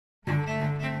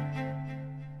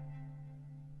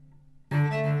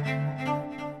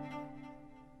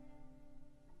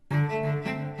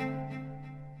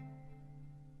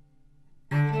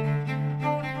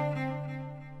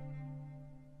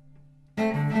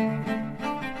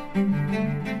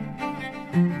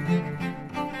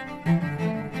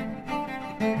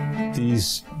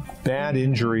these bad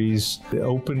injuries, the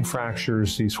open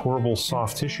fractures, these horrible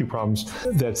soft tissue problems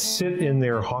that sit in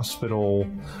their hospital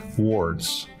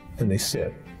wards, and they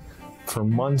sit for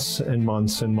months and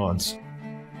months and months.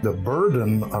 The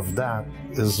burden of that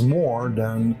is more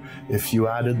than if you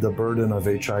added the burden of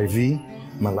HIV,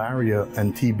 malaria,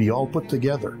 and TB all put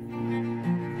together.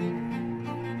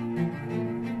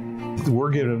 We're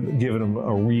giving them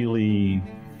a really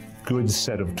good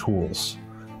set of tools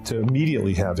to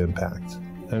immediately have impact,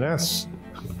 and that's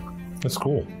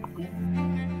cool.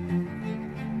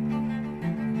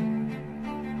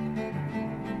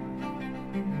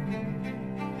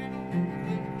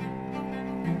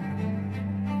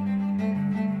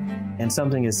 And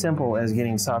something as simple as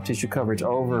getting soft tissue coverage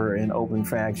over an open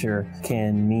fracture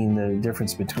can mean the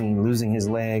difference between losing his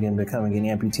leg and becoming an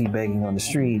amputee begging on the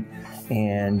street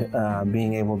and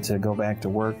being able to go back to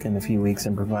work in a few weeks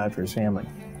and provide for his family.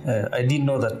 I didn't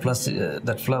know that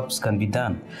flaps can be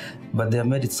done, but they have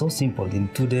made it so simple. In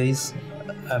 2 days,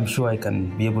 I'm sure I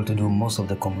can be able to do most of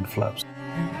the common flaps.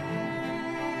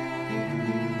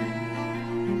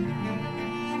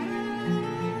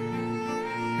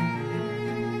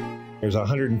 There's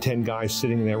 110 guys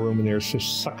sitting in that room, and they're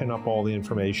just sucking up all the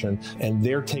information, and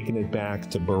they're taking it back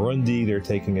to Burundi, they're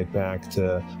taking it back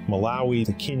to Malawi,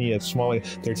 to Kenya, Somalia,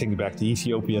 they're taking it back to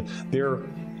Ethiopia.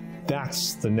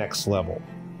 That's the next level,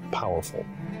 powerful.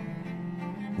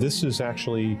 This is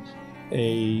actually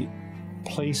a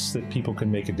place that people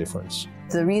can make a difference.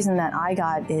 The reason that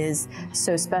IGOT is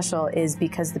so special is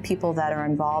because the people that are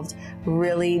involved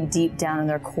really deep down in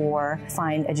their core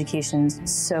find education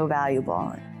so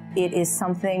valuable. It is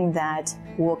something that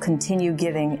will continue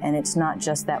giving, and it's not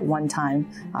just that one-time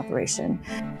operation.